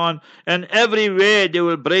so on. And everywhere they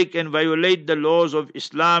will break and violate the laws of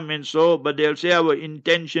Islam and so, but they'll say our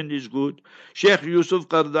intention is good. Sheikh Yusuf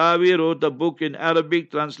Qardawi wrote a book in Arabic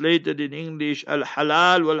translated in English,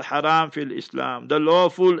 Al-Halal wal-Haram fil Islam, the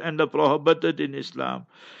lawful and the prohibited in Islam.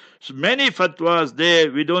 So many fatwas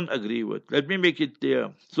there we don't agree with. Let me make it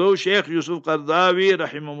clear. So Sheikh Yusuf Qardawi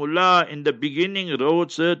rahimahullah in the beginning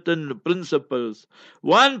wrote certain principles.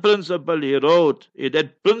 One principle he wrote,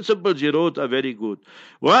 that principles he wrote are very good.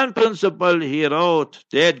 One principle he wrote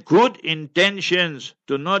that good intentions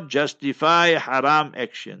do not justify haram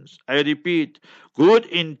actions. I repeat, good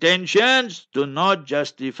intentions do not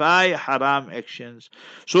justify haram actions.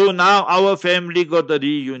 So now our family got a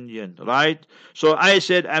reunion, right? So I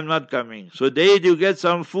said, I'm not coming. So you get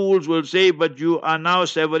some fools will say, but you are now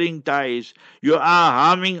severing ties. You are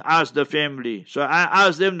harming us, the family. So I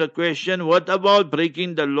asked them the question, what about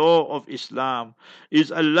breaking the law of Islam?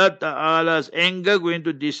 Is Allah Ta'ala's anger going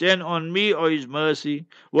to descend on me or His mercy?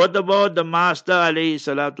 What about the Master alayhi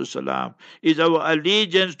salatu salam? Is our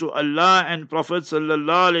allegiance to Allah and Prophet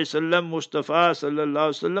sallallahu alayhi wasallam, Mustafa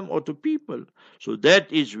sallallahu alayhi wasallam, or to people? So that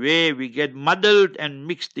is where we get muddled and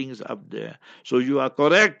mix things up there. So you are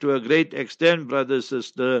correct to a great extent, brother,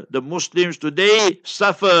 sister. The Muslims today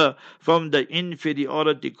suffer from the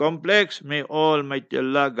inferiority complex. May Almighty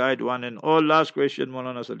Allah guide one and all. Last question,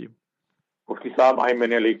 Maulana Salim. Mufti Saab, I'm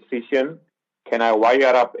an electrician. Can I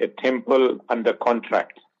wire up a temple under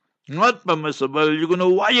contract? Not permissible. You're going to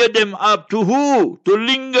wire them up to who? To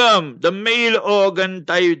Lingam, the male organ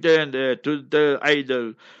titan, to the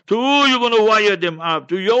idol. To who you going to wire them up?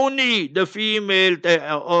 To Yoni, the female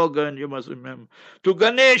organ, you must remember. To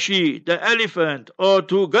Ganeshi, the elephant. Or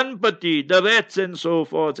to Ganpati, the rats and so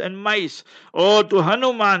forth, and mice. Or to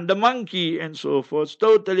Hanuman, the monkey and so forth.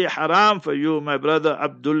 Totally haram for you, my brother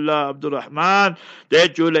Abdullah Abdul Rahman,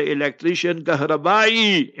 that you're an electrician,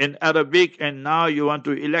 kahrabai in Arabic, and now you want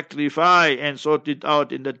to electrify sacrifice and sort it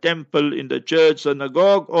out in the temple, in the church,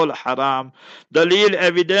 synagogue, all haram. Dalil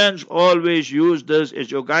evidence, always use this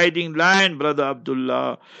as your guiding line, Brother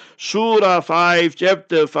Abdullah. Surah 5,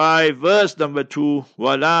 chapter 5, verse number 2.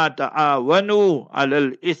 وَلَا تَعَاوَنُوا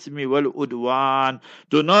عَلَى الْإِثْمِ وَالْعُدْوَانِ.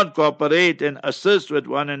 Do not cooperate and assist with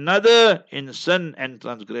one another in sin and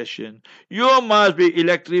transgression. You must be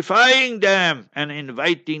electrifying them and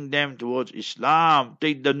inviting them towards Islam.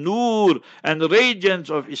 Take the nur and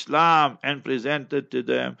radiance of Islam and present it to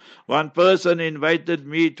them. One person invited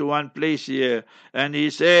me to one place here and he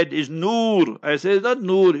said, "Is nur?" I said, "Not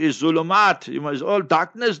nur, is zulumat. It's all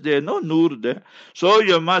darkness there, no nur there." So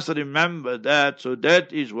you must remember that. So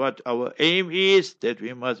that is what our aim is, that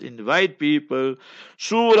we must invite people.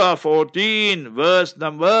 Surah 14, verse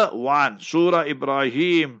number 1. Surah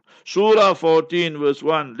Ibrahim. Surah 14, verse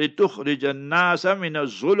 1. لِتُخْرِجَ النَّاسَ مِنَ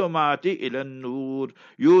الظُّلُمَاتِ إِلَى النُّورِ.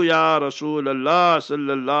 You, Ya Rasulullah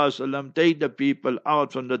sallallahu alaihi wasallam, take the people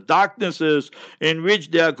out from the darknesses in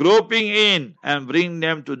which they are groping in and bring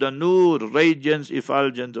them to the nur, radiance,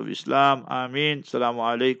 effulgence of Islam. Ameen. Assalamu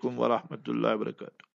alaikum wa rahmatullahi wa barakatuh.